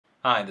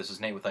Hi, this is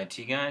Nate with IT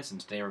Guys,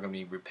 and today we're going to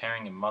be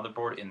repairing a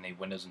motherboard in the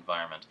Windows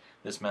environment.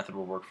 This method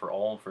will work for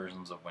all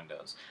versions of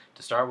Windows.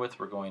 To start with,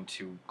 we're going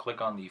to click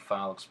on the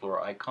File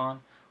Explorer icon,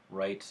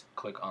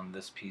 right-click on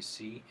this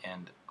PC,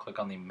 and click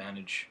on the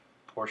Manage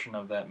portion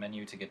of that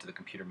menu to get to the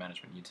Computer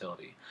Management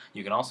utility.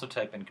 You can also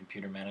type in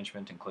Computer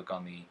Management and click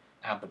on the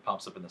app that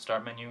pops up in the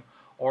Start menu,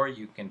 or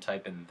you can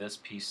type in this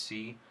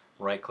PC,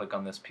 right-click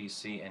on this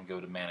PC, and go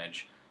to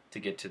Manage to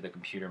get to the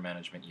Computer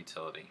Management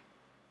utility.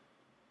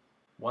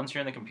 Once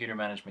you're in the Computer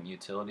Management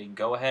utility,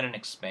 go ahead and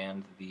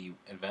expand the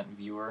Event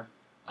Viewer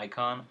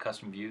icon,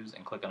 Custom Views,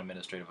 and click on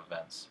Administrative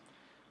Events.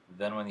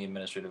 Then when the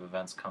Administrative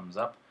Events comes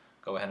up,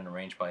 go ahead and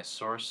arrange by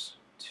source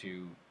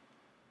to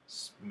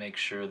make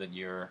sure that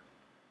your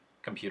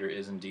computer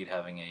is indeed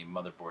having a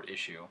motherboard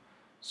issue.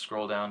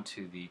 Scroll down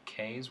to the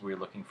Ks where you're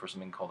looking for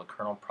something called a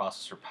kernel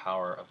processor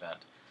power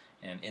event.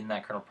 And in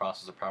that kernel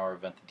processor power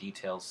event, the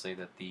details say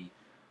that the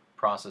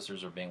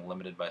processors are being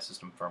limited by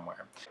system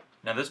firmware.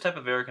 Now this type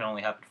of error can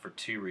only happen for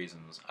two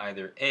reasons.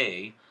 Either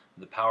A,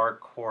 the power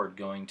cord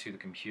going to the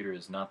computer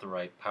is not the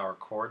right power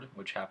cord,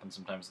 which happens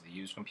sometimes with the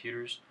used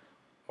computers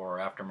or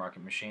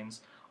aftermarket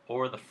machines,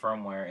 or the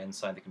firmware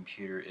inside the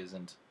computer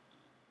isn't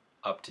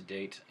up to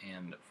date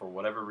and for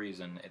whatever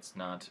reason it's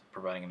not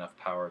providing enough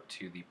power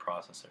to the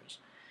processors.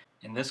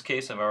 In this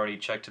case, I've already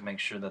checked to make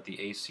sure that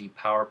the AC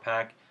power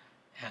pack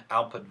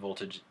output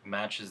voltage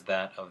matches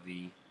that of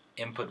the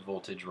input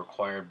voltage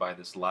required by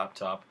this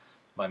laptop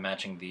by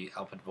matching the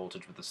output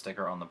voltage with the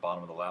sticker on the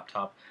bottom of the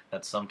laptop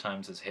that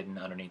sometimes is hidden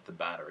underneath the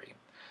battery.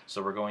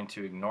 So we're going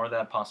to ignore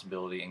that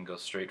possibility and go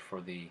straight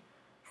for the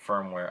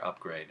firmware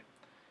upgrade.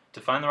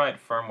 To find the right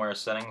firmware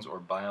settings, or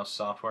BIOS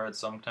software it's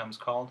sometimes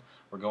called,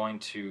 we're going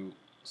to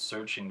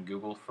search in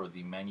Google for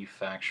the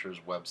manufacturer's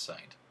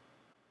website.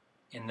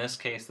 In this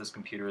case, this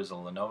computer is a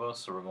Lenovo,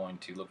 so we're going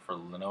to look for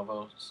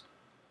Lenovo's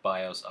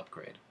BIOS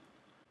upgrade.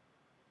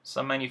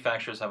 Some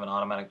manufacturers have an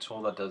automatic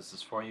tool that does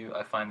this for you.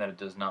 I find that it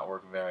does not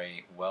work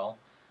very well,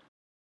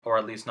 or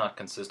at least not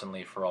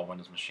consistently for all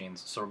Windows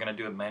machines. So we're going to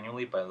do it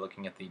manually by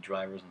looking at the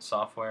drivers and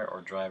software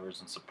or drivers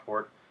and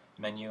support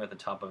menu at the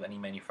top of any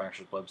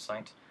manufacturer's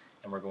website,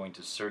 and we're going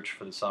to search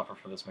for the software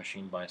for this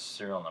machine by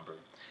serial number.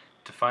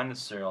 To find the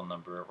serial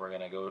number, we're going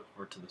to go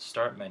over to the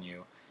Start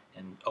menu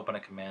and open a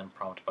command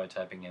prompt by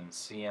typing in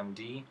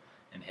CMD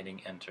and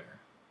hitting Enter.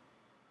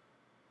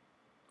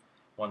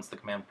 Once the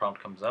command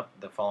prompt comes up,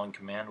 the following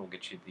command will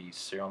get you the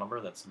serial number.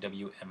 That's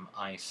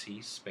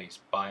WMIC space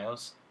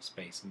BIOS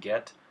space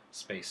get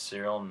space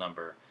serial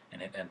number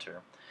and hit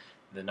Enter.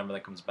 The number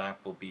that comes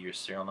back will be your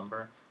serial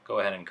number. Go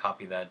ahead and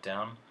copy that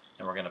down,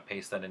 and we're going to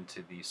paste that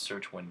into the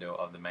search window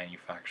of the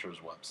manufacturer's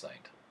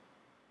website.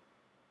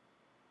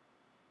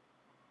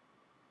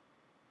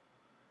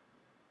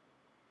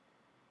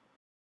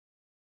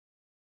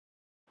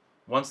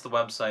 Once the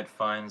website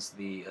finds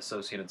the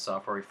associated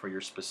software for your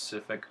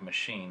specific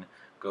machine,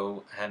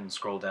 go ahead and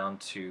scroll down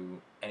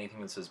to anything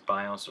that says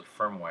BIOS or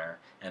firmware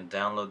and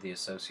download the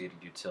associated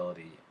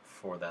utility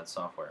for that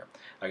software.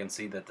 I can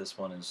see that this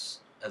one has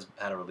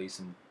had a release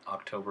in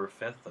October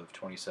 5th of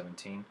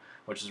 2017,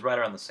 which is right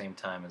around the same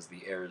time as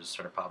the errors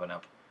started popping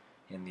up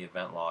in the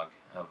event log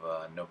of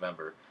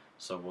November.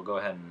 So we'll go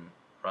ahead and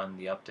run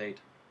the update.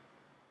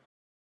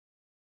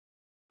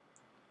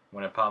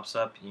 When it pops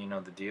up, you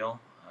know the deal.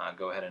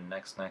 Go ahead and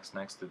next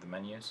through the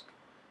menus.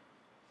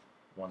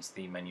 Once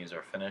the menus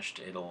are finished,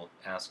 it'll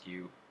ask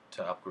you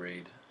to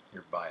upgrade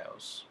your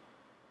BIOS.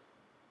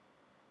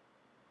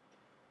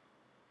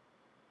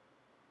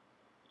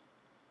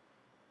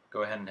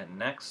 Go ahead and hit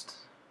next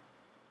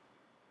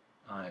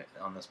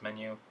on this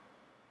menu,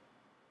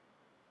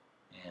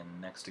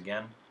 and next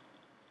again.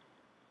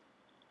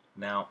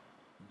 Now,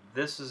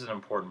 this is an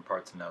important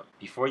part to note.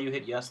 Before you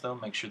hit yes, though,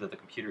 make sure that the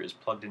computer is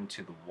plugged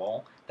into the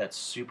wall. That's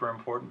super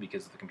important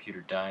because if the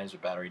computer dies or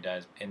battery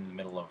dies in the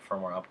middle of a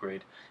firmware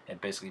upgrade,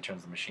 it basically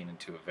turns the machine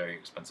into a very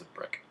expensive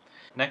brick.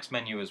 Next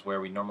menu is where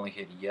we normally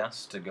hit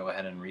yes to go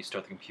ahead and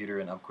restart the computer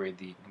and upgrade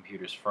the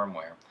computer's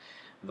firmware.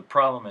 The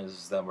problem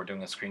is that we're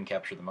doing a screen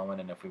capture at the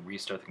moment, and if we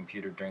restart the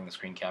computer during the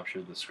screen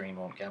capture, the screen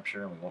won't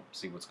capture and we won't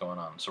see what's going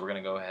on. So we're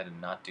going to go ahead and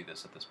not do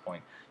this at this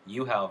point.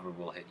 You, however,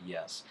 will hit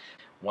yes.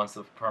 Once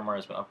the firmware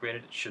has been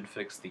upgraded, it should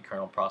fix the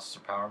kernel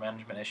processor power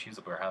management issues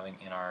that we're having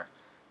in our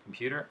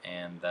computer,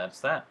 and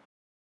that's that.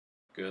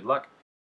 Good luck.